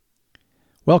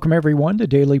Welcome everyone to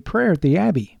Daily Prayer at the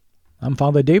Abbey. I'm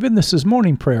Father David, and this is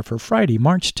morning prayer for Friday,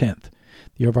 March 10th,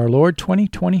 the year of our Lord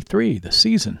 2023, the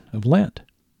season of Lent.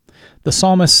 The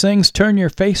psalmist sings, "Turn your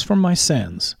face from my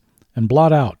sins and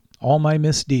blot out all my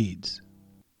misdeeds."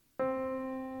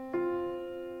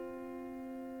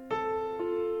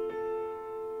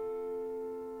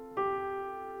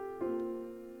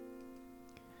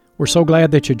 We're so glad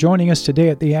that you're joining us today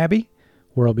at the Abbey,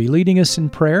 where I'll be leading us in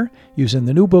prayer using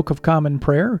the New Book of Common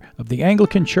Prayer of the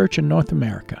Anglican Church in North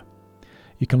America.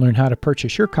 You can learn how to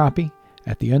purchase your copy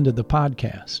at the end of the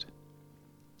podcast.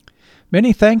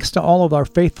 Many thanks to all of our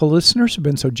faithful listeners who've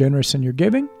been so generous in your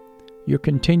giving. Your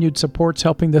continued support's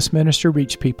helping this ministry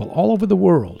reach people all over the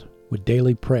world with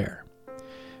daily prayer.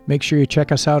 Make sure you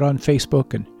check us out on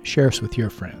Facebook and share us with your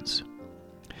friends.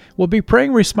 We'll be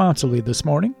praying responsibly this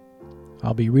morning.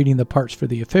 I'll be reading the parts for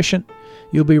the efficient.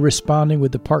 You'll be responding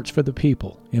with the parts for the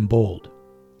people in bold.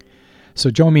 So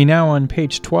join me now on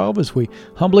page 12 as we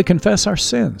humbly confess our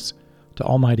sins to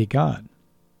Almighty God.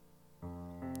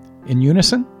 In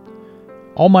unison,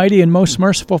 Almighty and most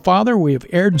merciful Father, we have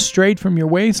erred and strayed from your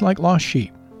ways like lost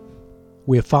sheep.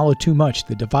 We have followed too much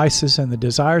the devices and the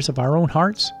desires of our own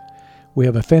hearts. We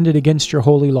have offended against your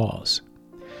holy laws.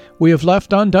 We have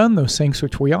left undone those things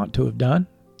which we ought to have done,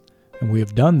 and we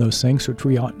have done those things which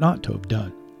we ought not to have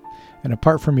done. And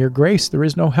apart from your grace, there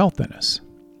is no health in us.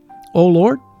 O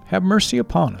Lord, have mercy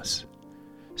upon us.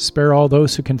 Spare all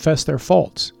those who confess their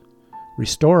faults.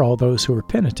 Restore all those who are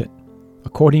penitent,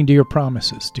 according to your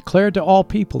promises, declared to all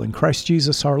people in Christ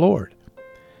Jesus our Lord.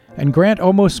 And grant,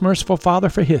 O most merciful Father,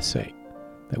 for his sake,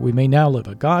 that we may now live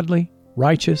a godly,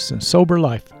 righteous, and sober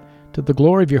life to the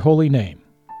glory of your holy name.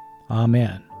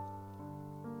 Amen.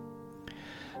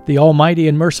 The Almighty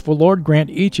and merciful Lord grant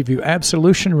each of you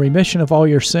absolution and remission of all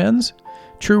your sins,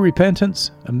 true repentance,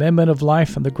 amendment of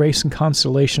life, and the grace and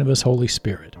consolation of his Holy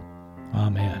Spirit.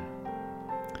 Amen.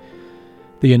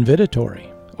 The invitatory.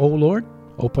 O Lord,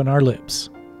 open our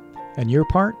lips, and your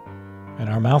part, and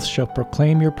our mouth shall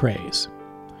proclaim your praise.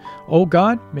 O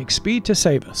God, make speed to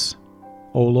save us.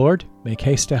 O Lord, make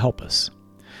haste to help us.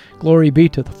 Glory be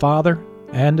to the Father,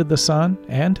 and to the Son,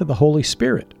 and to the Holy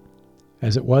Spirit,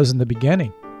 as it was in the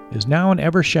beginning, is now and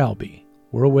ever shall be,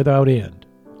 world without end.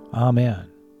 Amen.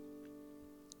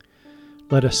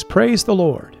 Let us praise the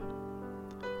Lord.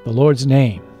 The Lord's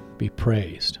name be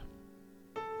praised.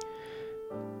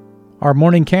 Our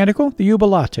morning canticle, the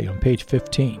Jubilate, on page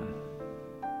 15.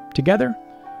 Together,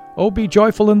 O be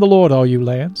joyful in the Lord, all you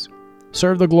lands.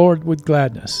 Serve the Lord with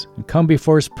gladness, and come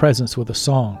before his presence with a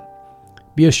song.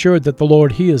 Be assured that the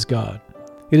Lord, he is God.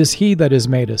 It is he that has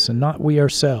made us, and not we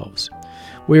ourselves.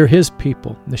 We are his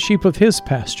people, the sheep of his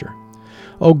pasture.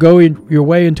 O go your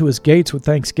way into his gates with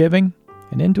thanksgiving,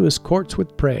 and into his courts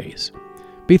with praise.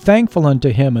 Be thankful unto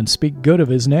him, and speak good of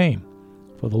his name.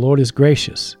 For the Lord is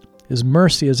gracious, his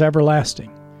mercy is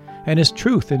everlasting, and his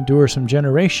truth endures from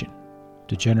generation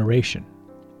to generation.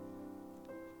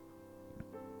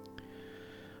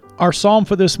 Our psalm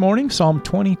for this morning, Psalm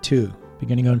 22,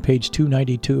 beginning on page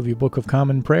 292 of your Book of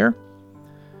Common Prayer.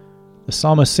 The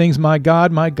psalmist sings, my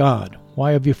God,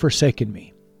 why have you forsaken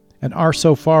me, and are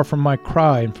so far from my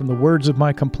cry and from the words of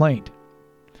my complaint?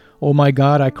 O my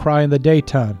God, I cry in the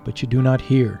daytime, but you do not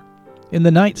hear. In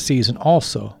the night season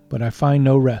also, but I find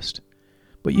no rest.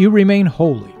 But you remain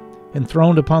holy,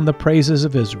 enthroned upon the praises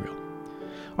of Israel.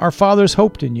 Our fathers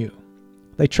hoped in you.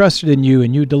 They trusted in you,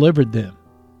 and you delivered them.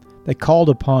 They called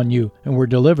upon you, and were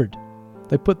delivered.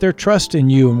 They put their trust in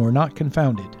you, and were not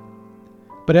confounded.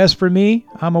 But as for me,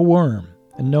 I'm a worm,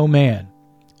 and no man,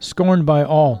 scorned by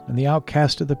all, and the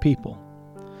outcast of the people.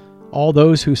 All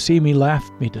those who see me laugh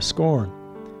me to scorn.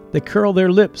 They curl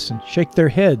their lips and shake their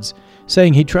heads,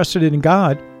 saying he trusted in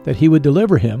God that he would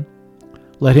deliver him.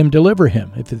 Let him deliver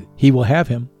him, if he will have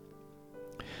him.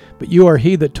 But you are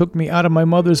he that took me out of my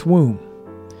mother's womb.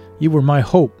 You were my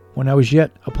hope when I was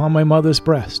yet upon my mother's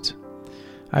breast.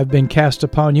 I have been cast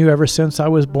upon you ever since I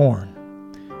was born.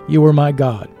 You were my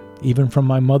God, even from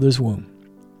my mother's womb.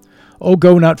 O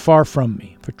go not far from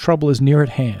me, for trouble is near at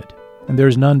hand, and there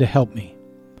is none to help me.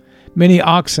 Many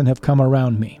oxen have come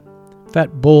around me.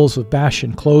 Fat bulls of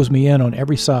Bashan close me in on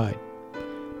every side.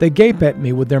 They gape at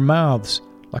me with their mouths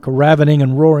like a ravening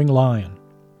and roaring lion.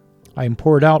 I am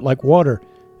poured out like water,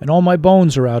 and all my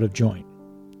bones are out of joint.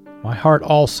 My heart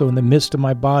also in the midst of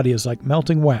my body is like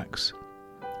melting wax.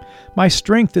 My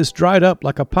strength is dried up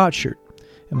like a potsherd,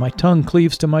 and my tongue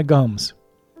cleaves to my gums,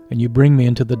 and you bring me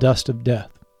into the dust of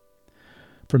death.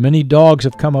 For many dogs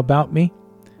have come about me,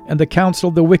 and the counsel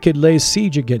of the wicked lays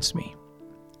siege against me.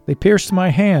 They pierced my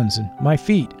hands and my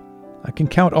feet. I can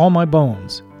count all my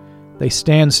bones. They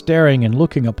stand staring and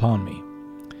looking upon me.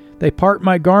 They part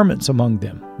my garments among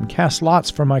them, and cast lots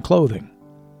for my clothing.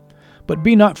 But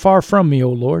be not far from me,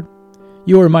 O Lord.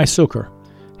 You are my succor.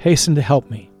 Hasten to help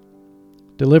me.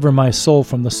 Deliver my soul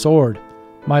from the sword,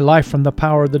 my life from the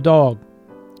power of the dog.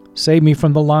 Save me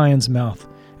from the lion's mouth,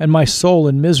 and my soul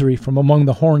in misery from among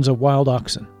the horns of wild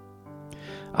oxen.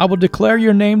 I will declare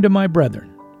your name to my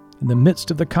brethren. In the midst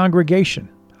of the congregation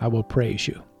I will praise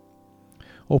you.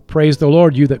 O praise the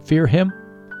Lord, you that fear him.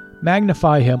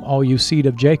 Magnify him, all you seed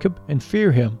of Jacob, and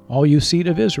fear him, all you seed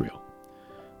of Israel.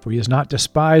 For he has not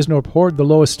despised nor abhorred the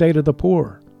low estate of the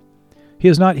poor. He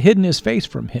has not hidden his face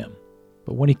from him,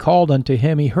 but when he called unto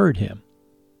him, he heard him.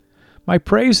 My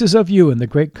praise is of you in the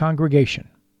great congregation.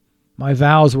 My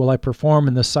vows will I perform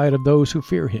in the sight of those who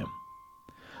fear him.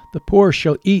 The poor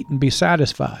shall eat and be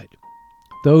satisfied.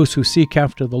 Those who seek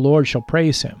after the Lord shall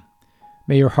praise him.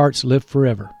 May your hearts live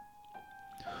forever.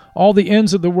 All the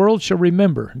ends of the world shall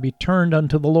remember and be turned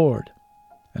unto the Lord,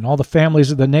 and all the families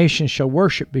of the nations shall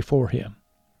worship before him.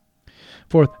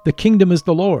 For the kingdom is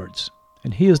the Lord's,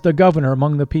 and he is the governor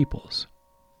among the peoples.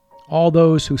 All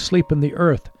those who sleep in the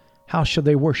earth, how shall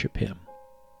they worship him?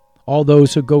 All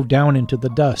those who go down into the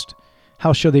dust,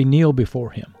 how shall they kneel before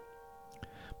him?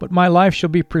 But my life shall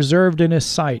be preserved in his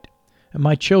sight, and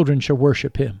my children shall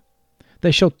worship him.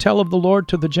 They shall tell of the Lord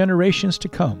to the generations to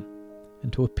come,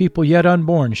 and to a people yet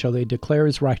unborn shall they declare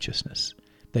his righteousness,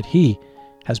 that he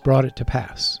has brought it to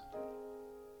pass.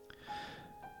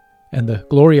 And the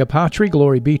Gloria Patri,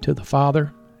 glory be to the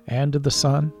Father, and to the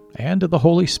Son, and to the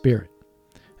Holy Spirit,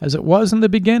 as it was in the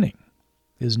beginning,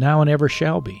 is now, and ever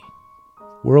shall be,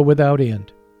 world without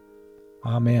end.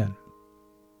 Amen.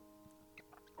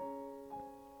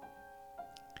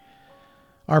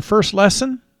 Our first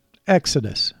lesson,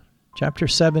 Exodus, chapter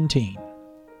 17.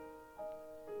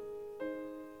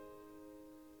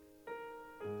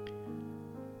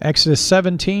 Exodus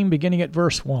 17, beginning at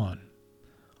verse 1.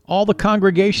 All the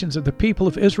congregations of the people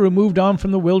of Israel moved on from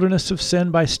the wilderness of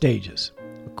Sin by stages,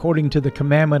 according to the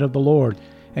commandment of the Lord,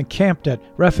 and camped at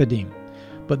Rephidim,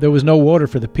 but there was no water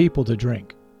for the people to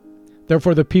drink.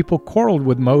 Therefore the people quarreled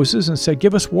with Moses and said,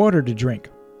 "Give us water to drink."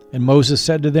 And Moses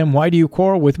said to them, "Why do you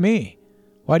quarrel with me?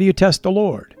 Why do you test the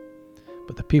Lord?"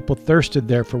 But the people thirsted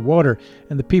there for water,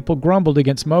 and the people grumbled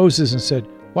against Moses and said,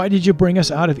 "Why did you bring us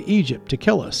out of Egypt to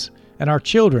kill us, and our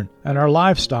children and our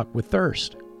livestock with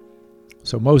thirst?"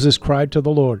 So Moses cried to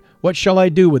the Lord, "What shall I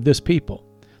do with this people?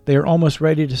 They are almost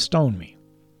ready to stone me."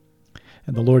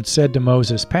 And the Lord said to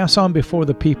Moses, "Pass on before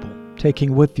the people,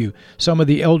 taking with you some of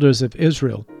the elders of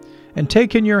Israel, and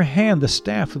take in your hand the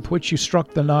staff with which you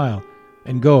struck the Nile,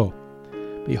 and go.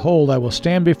 Behold, I will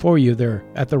stand before you there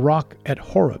at the rock at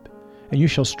Horeb, and you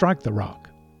shall strike the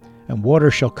rock, and water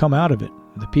shall come out of it,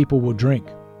 and the people will drink."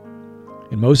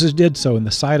 And Moses did so in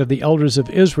the sight of the elders of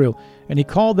Israel, and he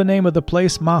called the name of the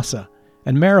place Massah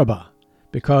and Meribah,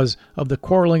 because of the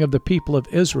quarreling of the people of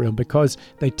Israel, because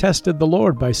they tested the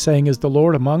Lord by saying, "Is the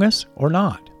Lord among us or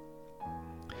not?"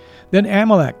 Then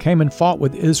Amalek came and fought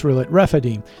with Israel at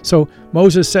Rephidim. So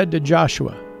Moses said to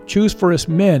Joshua, "Choose for us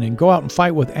men and go out and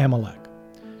fight with Amalek.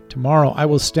 Tomorrow I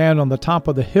will stand on the top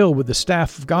of the hill with the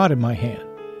staff of God in my hand."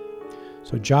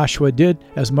 So Joshua did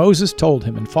as Moses told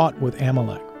him and fought with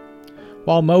Amalek,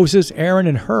 while Moses, Aaron,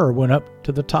 and Hur went up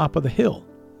to the top of the hill.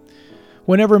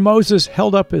 Whenever Moses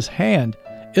held up his hand,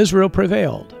 Israel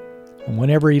prevailed, and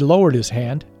whenever he lowered his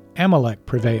hand, Amalek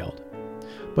prevailed.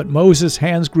 But Moses'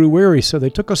 hands grew weary, so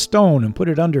they took a stone and put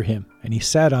it under him, and he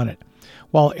sat on it,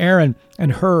 while Aaron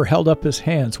and Hur held up his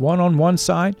hands, one on one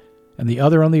side and the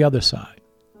other on the other side.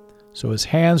 So his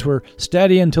hands were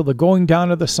steady until the going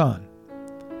down of the sun,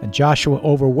 and Joshua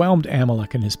overwhelmed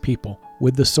Amalek and his people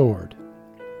with the sword.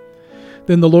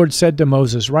 Then the Lord said to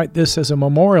Moses, "Write this as a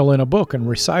memorial in a book and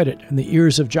recite it in the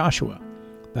ears of Joshua,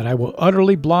 that I will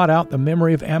utterly blot out the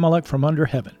memory of Amalek from under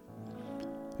heaven."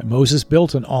 And Moses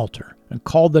built an altar and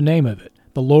called the name of it,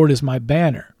 "The Lord is my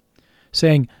banner,"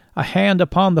 saying, "A hand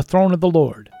upon the throne of the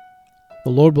Lord.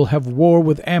 The Lord will have war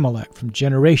with Amalek from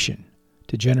generation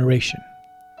to generation."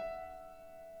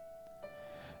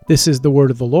 This is the word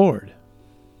of the Lord.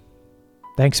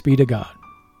 Thanks be to God.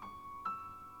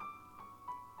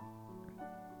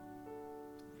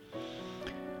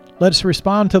 Let us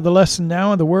respond to the lesson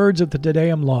now in the words of the Te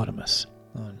Deum Laudamus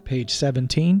on page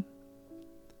 17.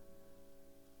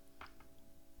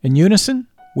 In unison,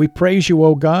 we praise you,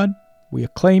 O God. We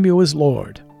acclaim you as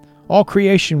Lord. All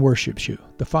creation worships you,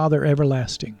 the Father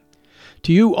everlasting.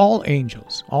 To you all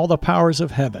angels, all the powers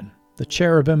of heaven, the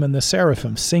cherubim and the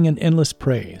seraphim sing in endless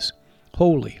praise.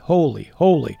 Holy, holy,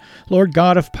 holy, Lord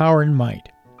God of power and might.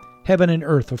 Heaven and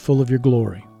earth are full of your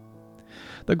glory.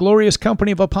 The glorious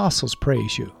company of apostles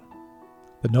praise you.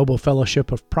 The noble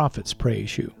fellowship of prophets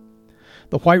praise you.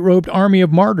 The white-robed army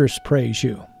of martyrs praise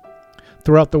you.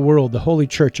 Throughout the world, the Holy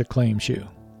Church acclaims you.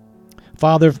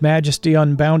 Father of majesty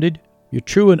unbounded, your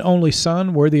true and only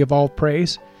Son, worthy of all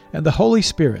praise, and the Holy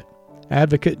Spirit,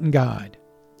 advocate and guide.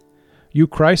 You,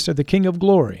 Christ, are the King of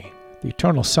glory, the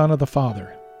eternal Son of the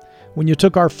Father. When you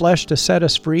took our flesh to set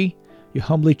us free, you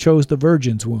humbly chose the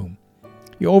Virgin's womb.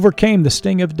 You overcame the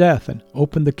sting of death and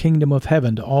opened the kingdom of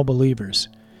heaven to all believers.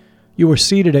 You were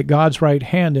seated at God's right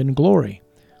hand in glory.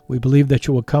 We believe that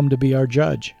you will come to be our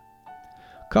judge.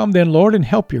 Come then, Lord, and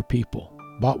help your people,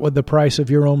 bought with the price of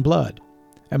your own blood,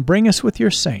 and bring us with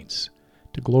your saints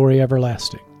to glory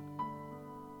everlasting.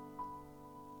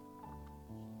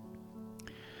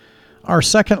 Our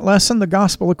second lesson, the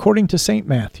Gospel according to St.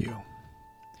 Matthew.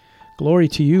 Glory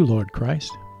to you, Lord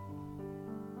Christ.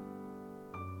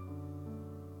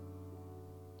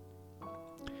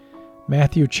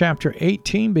 Matthew chapter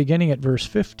 18, beginning at verse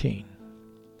 15.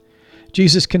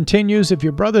 Jesus continues, if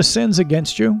your brother sins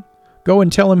against you, go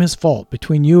and tell him his fault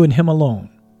between you and him alone.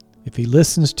 If he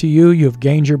listens to you, you have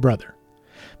gained your brother.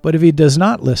 But if he does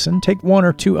not listen, take one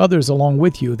or two others along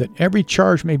with you, that every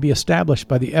charge may be established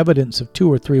by the evidence of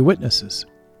 2 or 3 witnesses.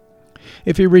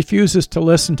 If he refuses to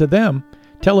listen to them,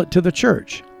 tell it to the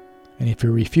church. And if he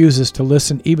refuses to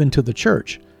listen even to the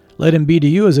church, let him be to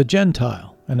you as a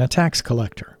Gentile and a tax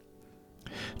collector.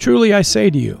 Truly I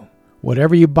say to you,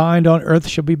 whatever you bind on earth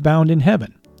shall be bound in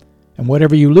heaven, and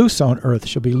whatever you loose on earth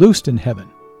shall be loosed in heaven.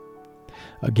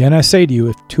 Again I say to you,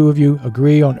 if 2 of you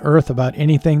agree on earth about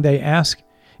anything they ask,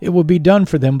 it will be done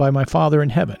for them by my Father in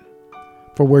heaven.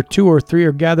 For where 2 or 3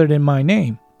 are gathered in my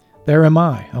name, there am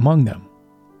I among them.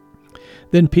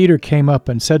 Then Peter came up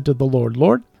and said to the Lord,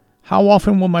 Lord, how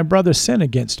often will my brother sin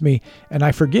against me, and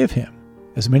I forgive him?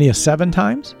 As many as 7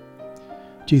 times?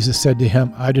 Jesus said to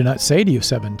him, I do not say to you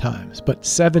 7 times, but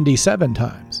 77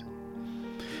 times.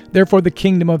 Therefore the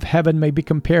kingdom of heaven may be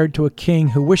compared to a king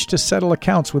who wished to settle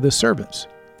accounts with his servants.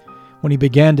 When he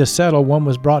began to settle, one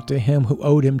was brought to him who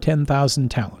owed him 10,000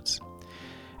 talents.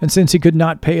 And since he could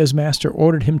not pay, his master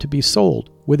ordered him to be sold,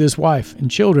 with his wife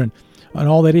and children, and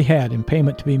all that he had, in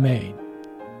payment to be made.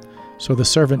 So the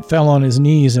servant fell on his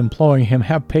knees, imploring him,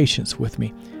 have patience with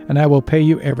me, and I will pay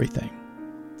you everything.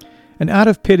 And out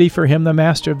of pity for him, the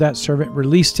master of that servant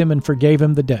released him and forgave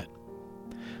him the debt.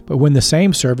 But when the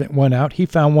same servant went out, he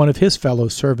found one of his fellow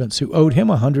servants who owed him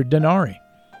 100 denarii.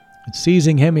 And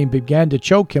seizing him, he began to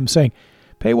choke him, saying,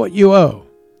 pay what you owe.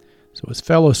 So his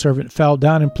fellow servant fell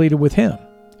down and pleaded with him,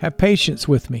 have patience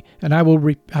with me, and I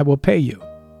will pay you.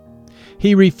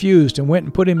 He refused and went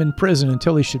and put him in prison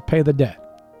until he should pay the debt.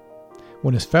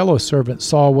 When his fellow servants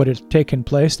saw what had taken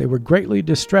place, they were greatly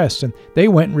distressed, and they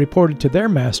went and reported to their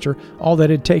master all that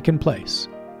had taken place.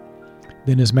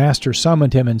 Then his master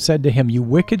summoned him and said to him, you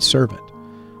wicked servant,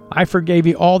 I forgave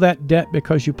you all that debt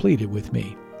because you pleaded with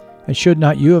me. And should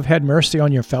not you have had mercy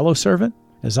on your fellow servant,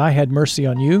 as I had mercy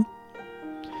on you?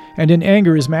 And in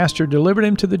anger his master delivered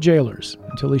him to the jailers,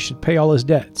 until he should pay all his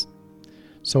debts.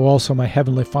 So also my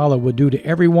heavenly Father will do to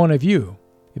every one of you,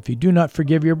 if you do not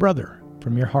forgive your brother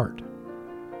from your heart.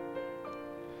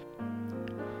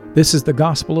 This is the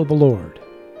gospel of the Lord.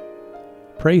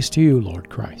 Praise to you, Lord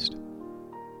Christ.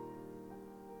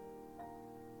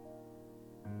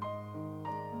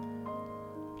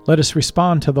 Let us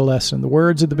respond to the lesson, the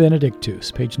words of the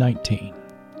Benedictus, page 19.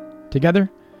 Together,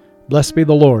 blessed be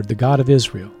the Lord, the God of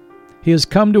Israel. He has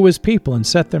come to his people and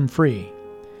set them free.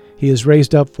 He has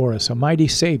raised up for us a mighty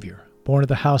Savior, born of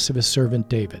the house of his servant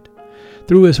David.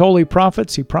 Through his holy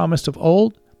prophets he promised of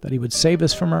old that he would save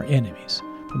us from our enemies,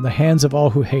 from the hands of all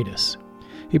who hate us.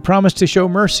 He promised to show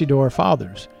mercy to our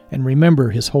fathers and remember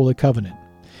his holy covenant.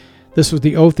 This was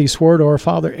the oath he swore to our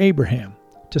father Abraham,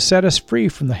 to set us free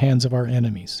from the hands of our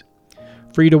enemies,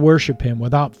 free to worship him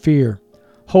without fear,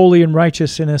 holy and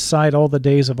righteous in his sight all the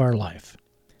days of our life.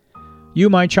 You,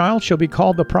 my child, shall be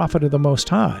called the prophet of the Most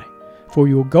High, for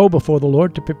you will go before the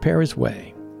Lord to prepare his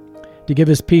way, to give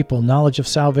his people knowledge of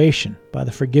salvation by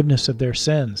the forgiveness of their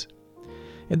sins.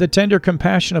 In the tender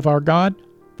compassion of our God,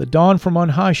 the dawn from on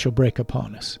high shall break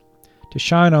upon us, to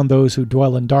shine on those who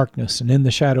dwell in darkness and in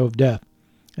the shadow of death,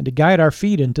 and to guide our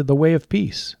feet into the way of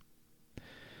peace.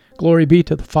 Glory be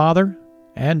to the Father,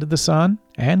 and to the Son,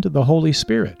 and to the Holy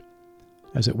Spirit,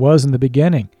 as it was in the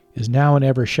beginning, is now, and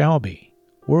ever shall be,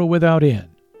 world without end.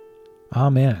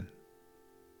 Amen.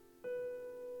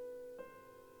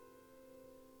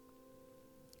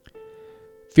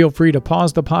 Feel free to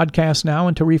pause the podcast now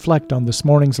and to reflect on this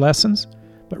morning's lessons,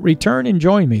 but return and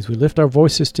join me as we lift our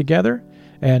voices together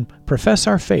and profess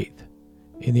our faith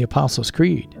in the Apostles'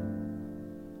 Creed.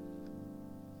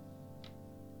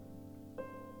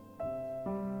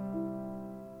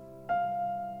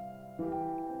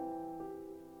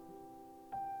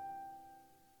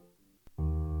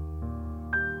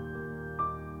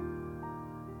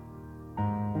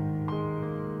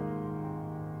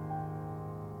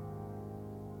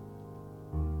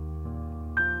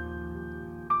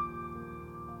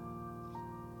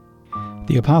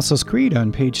 The Apostles' Creed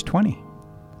on page 20.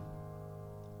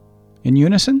 In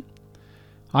unison,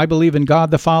 I believe in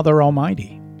God the Father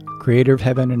Almighty, creator of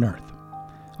heaven and earth.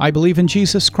 I believe in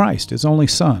Jesus Christ, his only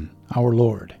Son, our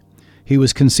Lord. He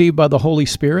was conceived by the Holy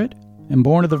Spirit and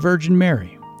born of the Virgin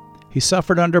Mary. He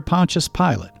suffered under Pontius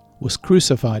Pilate, was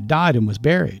crucified, died, and was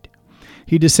buried.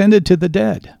 He descended to the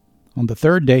dead. On the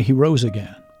third day he rose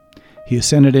again. He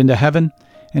ascended into heaven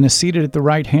and is seated at the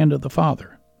right hand of the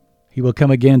Father. He will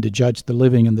come again to judge the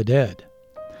living and the dead.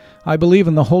 I believe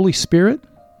in the Holy Spirit,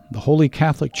 the Holy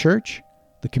Catholic Church,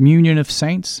 the communion of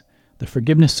saints, the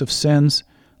forgiveness of sins,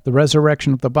 the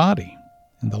resurrection of the body,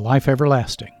 and the life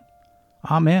everlasting.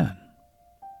 Amen.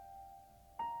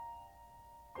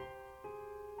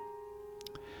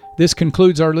 This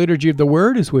concludes our Liturgy of the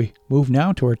Word as we move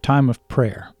now to our time of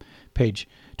prayer. Page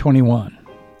 21.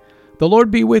 The Lord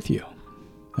be with you,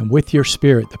 and with your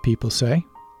spirit, the people say.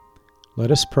 Let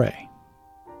us pray.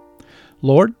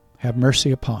 Lord, have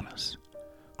mercy upon us.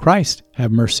 Christ,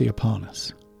 have mercy upon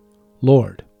us.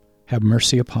 Lord, have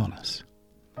mercy upon us.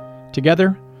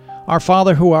 Together, our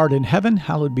Father who art in heaven,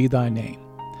 hallowed be thy name.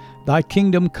 Thy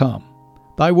kingdom come,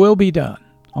 thy will be done,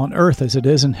 on earth as it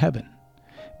is in heaven.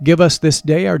 Give us this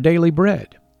day our daily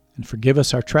bread, and forgive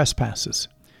us our trespasses,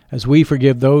 as we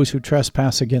forgive those who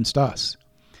trespass against us.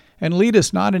 And lead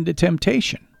us not into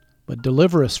temptation, but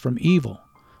deliver us from evil.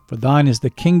 For thine is the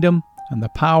kingdom, and the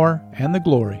power, and the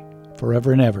glory,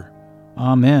 forever and ever.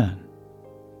 Amen.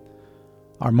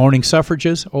 Our morning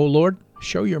suffrages, O Lord,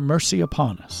 show your mercy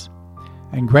upon us,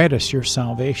 and grant us your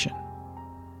salvation.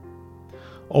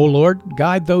 O Lord,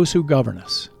 guide those who govern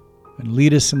us, and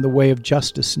lead us in the way of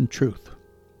justice and truth.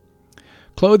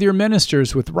 Clothe your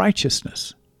ministers with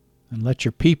righteousness, and let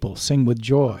your people sing with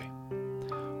joy.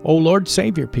 O Lord,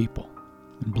 save your people,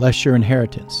 and bless your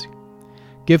inheritance.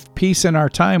 Give peace in our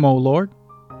time, O Lord,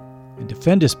 and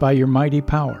defend us by your mighty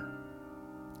power.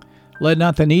 Let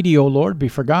not the needy, O Lord, be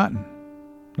forgotten,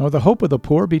 nor the hope of the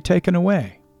poor be taken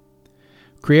away.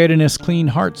 Create in us clean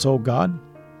hearts, O God,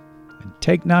 and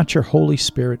take not your Holy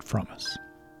Spirit from us.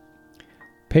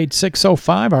 Page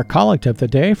 605, our collect of the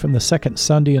day from the second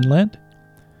Sunday in Lent.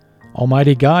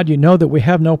 Almighty God, you know that we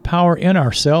have no power in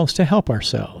ourselves to help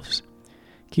ourselves.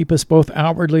 Keep us both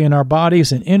outwardly in our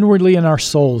bodies and inwardly in our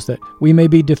souls, that we may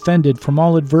be defended from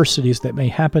all adversities that may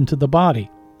happen to the body,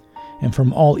 and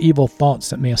from all evil thoughts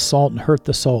that may assault and hurt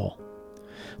the soul.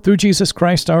 Through Jesus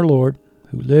Christ our Lord,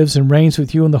 who lives and reigns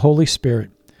with you in the Holy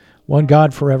Spirit, one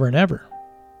God forever and ever.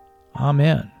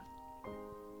 Amen.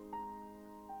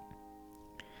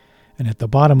 And at the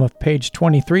bottom of page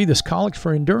 23, this collect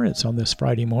for endurance on this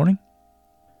Friday morning.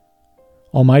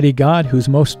 Almighty God, whose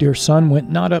most dear Son went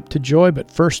not up to joy, but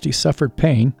first he suffered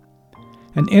pain,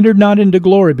 and entered not into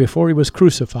glory before he was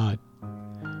crucified,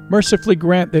 mercifully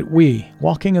grant that we,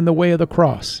 walking in the way of the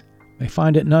cross, may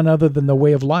find it none other than the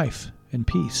way of life and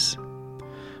peace.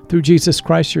 Through Jesus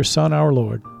Christ, your Son, our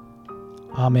Lord.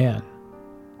 Amen.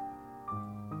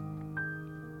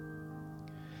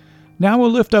 Now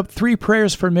we'll lift up 3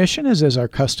 prayers for mission, as is our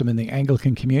custom in the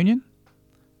Anglican Communion.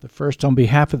 The first on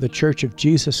behalf of the Church of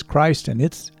Jesus Christ and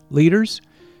its leaders.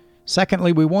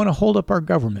 Secondly, we want to hold up our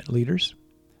government leaders.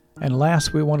 And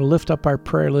last, we want to lift up our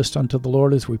prayer list unto the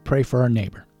Lord as we pray for our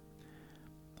neighbor.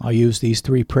 I'll use these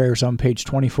 3 prayers on page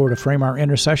 24 to frame our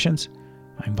intercessions.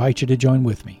 I invite you to join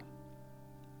with me.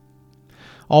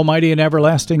 Almighty and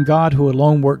everlasting God, who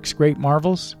alone works great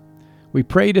marvels, we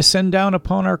pray to send down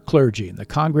upon our clergy and the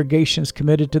congregations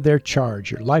committed to their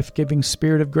charge your life-giving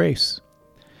spirit of grace.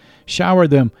 Shower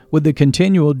them with the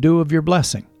continual dew of your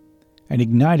blessing, and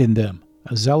ignite in them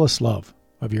a zealous love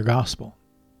of your gospel.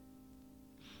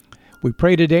 We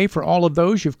pray today for all of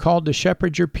those you've called to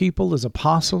shepherd your people as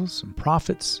apostles and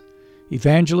prophets,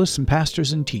 evangelists and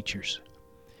pastors and teachers.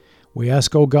 We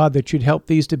ask, O God, that you'd help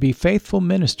these to be faithful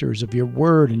ministers of your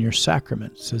word and your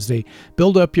sacraments as they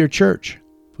build up your church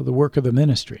for the work of the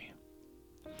ministry.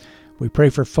 We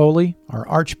pray for Foley, our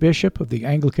Archbishop of the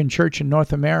Anglican Church in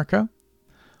North America,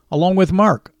 along with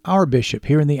Mark, our bishop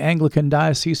here in the Anglican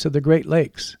Diocese of the Great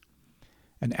Lakes,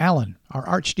 and Alan, our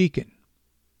Archdeacon.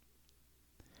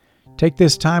 Take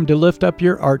this time to lift up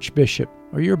your Archbishop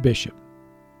or your bishop,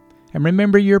 and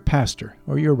remember your pastor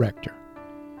or your rector.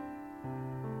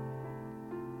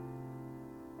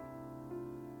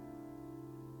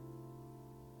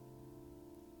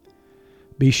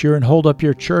 Be sure and hold up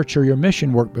your church or your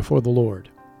mission work before the Lord.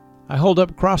 I hold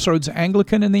up Crossroads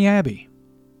Anglican and the Abbey.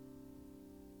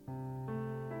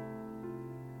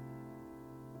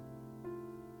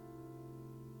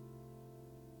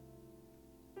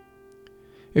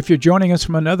 If you're joining us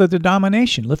from another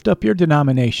denomination, lift up your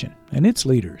denomination and its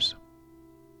leaders.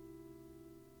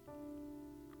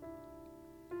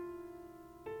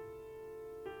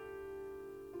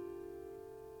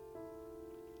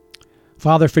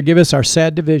 Father, forgive us our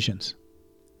sad divisions.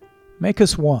 Make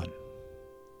us one.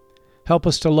 Help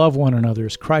us to love one another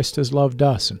as Christ has loved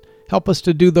us, and help us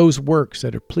to do those works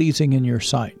that are pleasing in your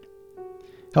sight.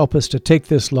 Help us to take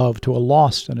this love to a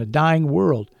lost and a dying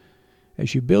world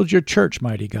as you build your church,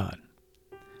 mighty God.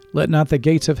 Let not the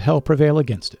gates of hell prevail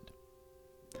against it.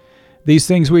 These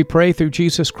things we pray through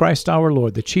Jesus Christ our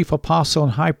Lord, the chief apostle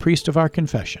and high priest of our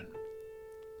confession.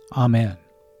 Amen.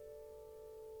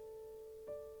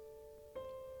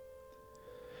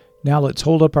 Now let's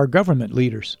hold up our government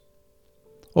leaders.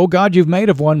 O God, you've made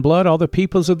of one blood all the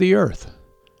peoples of the earth,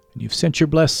 and you've sent your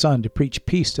blessed Son to preach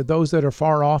peace to those that are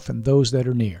far off and those that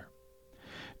are near.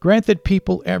 Grant that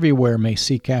people everywhere may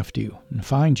seek after you and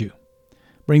find you.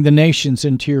 Bring the nations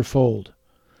into your fold.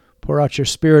 Pour out your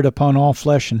Spirit upon all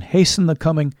flesh and hasten the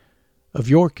coming of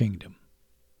your kingdom.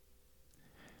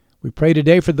 We pray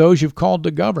today for those you've called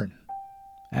to govern,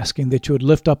 asking that you would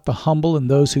lift up the humble and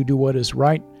those who do what is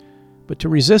right, but to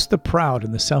resist the proud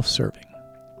and the self-serving.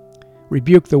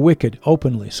 Rebuke the wicked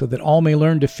openly so that all may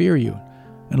learn to fear you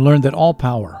and learn that all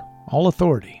power, all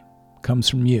authority comes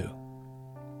from you.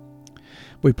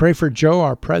 We pray for Joe,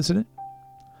 our president,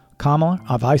 Kamala,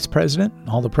 our vice president, and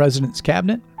all the president's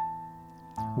cabinet.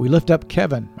 We lift up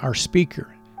Kevin, our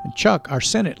speaker, and Chuck, our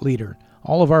Senate leader,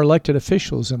 all of our elected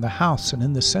officials in the House and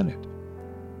in the Senate.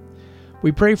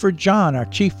 We pray for John, our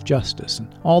Chief Justice,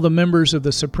 and all the members of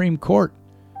the Supreme Court,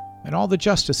 and all the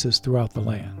justices throughout the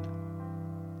land.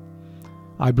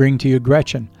 I bring to you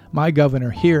Gretchen, my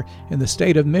governor here in the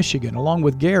state of Michigan, along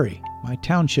with Gary, my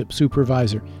township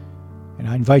supervisor, and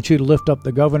I invite you to lift up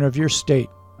the governor of your state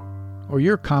or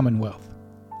your commonwealth,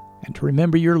 and to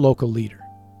remember your local leader.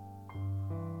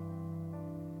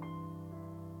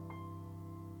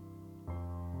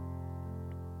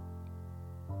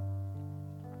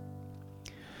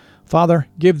 Father,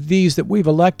 give these that we've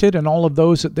elected and all of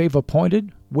those that they've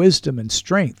appointed wisdom and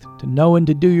strength to know and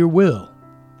to do your will.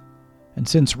 And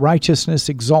since righteousness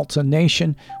exalts a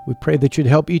nation, we pray that you'd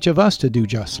help each of us to do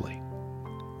justly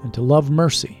and to love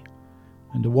mercy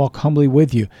and to walk humbly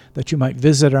with you, that you might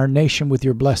visit our nation with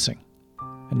your blessing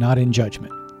and not in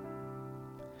judgment.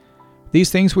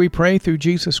 These things we pray through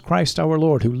Jesus Christ our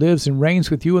Lord, who lives and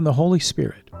reigns with you in the Holy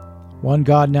Spirit, one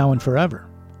God now and forever.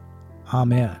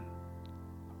 Amen.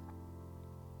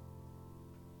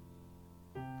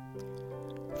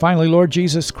 Finally, Lord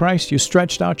Jesus Christ, you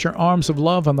stretched out your arms of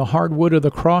love on the hard wood of the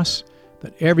cross,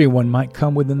 that everyone might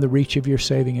come within the reach of your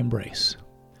saving embrace.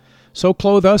 So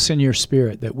clothe us in your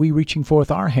Spirit, that we, reaching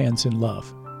forth our hands in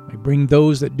love, may bring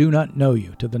those that do not know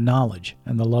you to the knowledge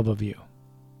and the love of you.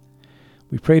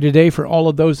 We pray today for all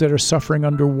of those that are suffering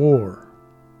under war,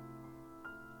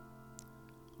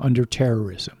 under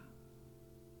terrorism,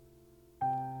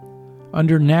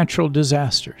 under natural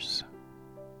disasters,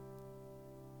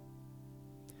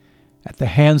 at the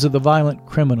hands of the violent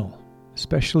criminal,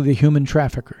 especially the human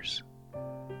traffickers.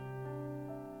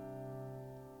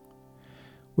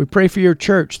 We pray for your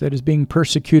church that is being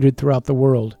persecuted throughout the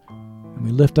world, and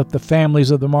we lift up the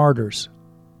families of the martyrs,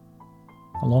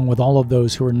 along with all of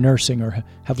those who are nursing or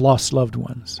have lost loved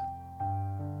ones.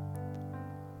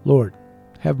 Lord,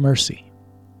 have mercy.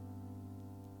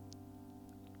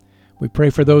 We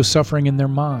pray for those suffering in their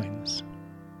minds,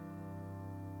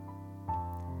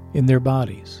 in their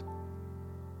bodies,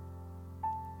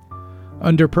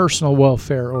 under personal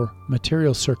welfare or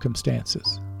material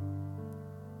circumstances.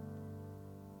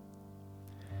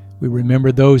 We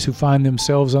remember those who find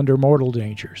themselves under mortal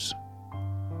dangers,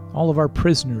 all of our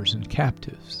prisoners and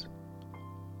captives,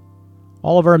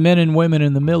 all of our men and women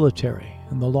in the military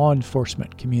and the law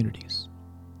enforcement communities,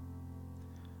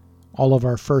 all of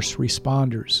our first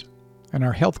responders and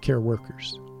our healthcare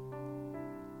workers.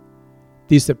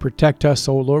 These that protect us,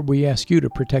 O Lord, we ask you to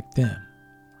protect them.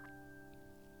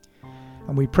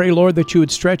 And we pray, Lord, that you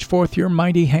would stretch forth your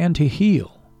mighty hand to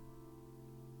heal,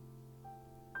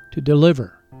 to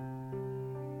deliver,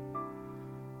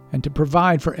 and to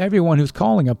provide for everyone who's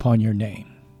calling upon your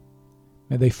name.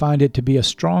 May they find it to be a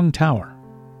strong tower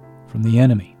from the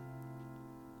enemy.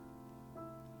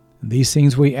 And these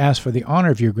things we ask for the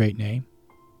honor of your great name.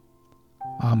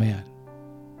 Amen.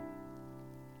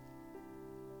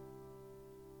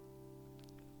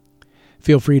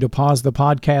 Feel free to pause the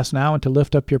podcast now and to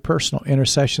lift up your personal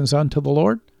intercessions unto the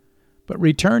Lord, but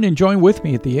return and join with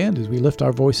me at the end as we lift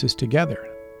our voices together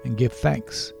and give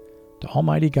thanks to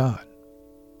Almighty God.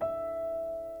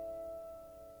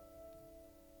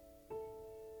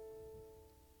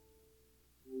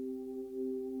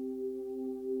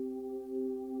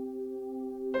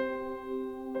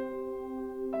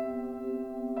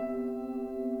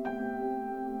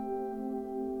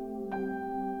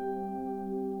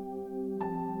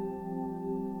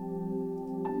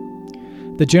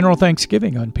 The General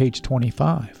Thanksgiving on page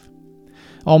 25.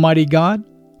 Almighty God,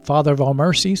 Father of all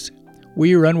mercies,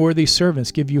 we, your unworthy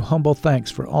servants, give you humble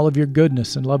thanks for all of your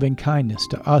goodness and loving kindness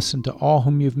to us and to all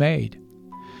whom you've made.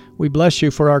 We bless you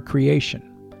for our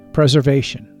creation,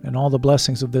 preservation, and all the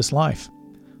blessings of this life,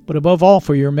 but above all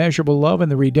for your immeasurable love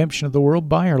and the redemption of the world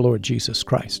by our Lord Jesus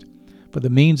Christ, for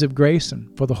the means of grace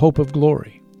and for the hope of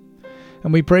glory.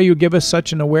 And we pray you give us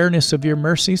such an awareness of your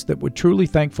mercies that with truly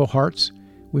thankful hearts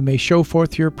we may show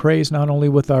forth your praise not only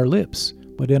with our lips,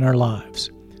 but in our lives,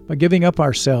 by giving up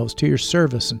ourselves to your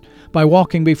service and by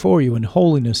walking before you in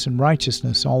holiness and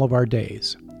righteousness all of our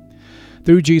days.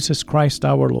 Through Jesus Christ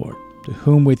our Lord, to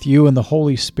whom with you and the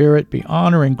Holy Spirit be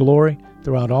honor and glory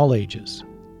throughout all ages.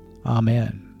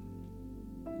 Amen.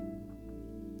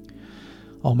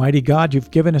 Almighty God, you've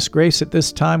given us grace at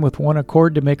this time with one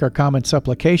accord to make our common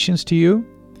supplications to you,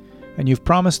 and you've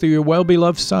promised through your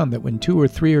well-beloved Son that when 2 or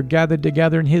 3 are gathered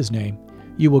together in his name,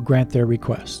 you will grant their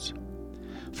requests.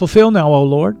 Fulfill now, O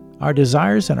Lord, our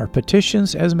desires and our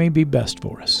petitions as may be best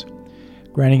for us,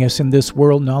 granting us in this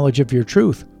world knowledge of your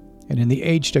truth, and in the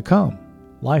age to come,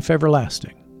 life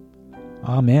everlasting.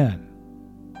 Amen.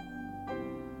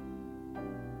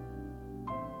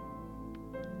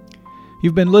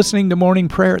 You've been listening to Morning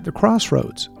Prayer at the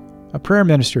Crossroads, a prayer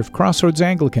ministry of Crossroads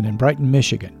Anglican in Brighton,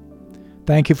 Michigan.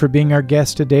 Thank you for being our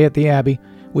guest today at the Abbey.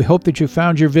 We hope that you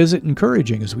found your visit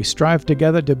encouraging as we strive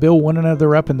together to build one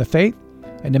another up in the faith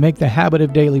and to make the habit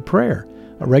of daily prayer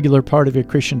a regular part of your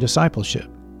Christian discipleship.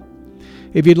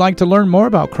 If you'd like to learn more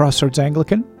about Crossroads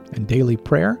Anglican and daily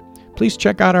prayer, please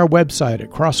check out our website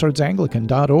at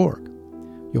crossroadsanglican.org.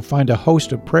 You'll find a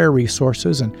host of prayer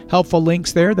resources and helpful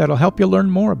links there that'll help you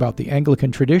learn more about the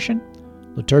Anglican tradition,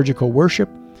 liturgical worship,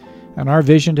 and our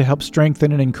vision to help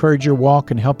strengthen and encourage your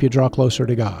walk and help you draw closer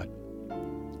to God.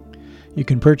 You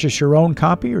can purchase your own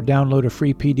copy or download a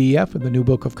free PDF of the New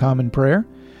Book of Common Prayer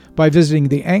by visiting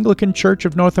the Anglican Church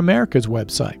of North America's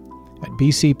website at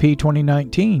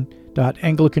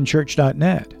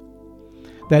bcp2019.anglicanchurch.net.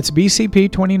 That's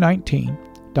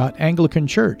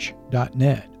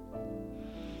bcp2019.anglicanchurch.net.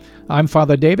 I'm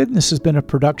Father David, and this has been a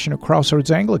production of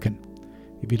Crossroads Anglican.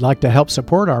 If you'd like to help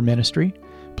support our ministry,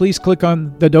 please click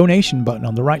on the donation button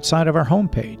on the right side of our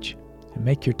homepage and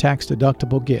make your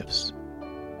tax-deductible gifts.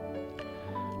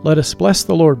 Let us bless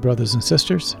the Lord, brothers and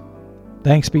sisters.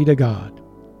 Thanks be to God.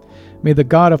 May the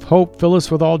God of hope fill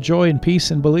us with all joy and peace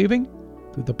in believing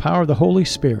through the power of the Holy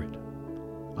Spirit.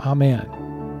 Amen.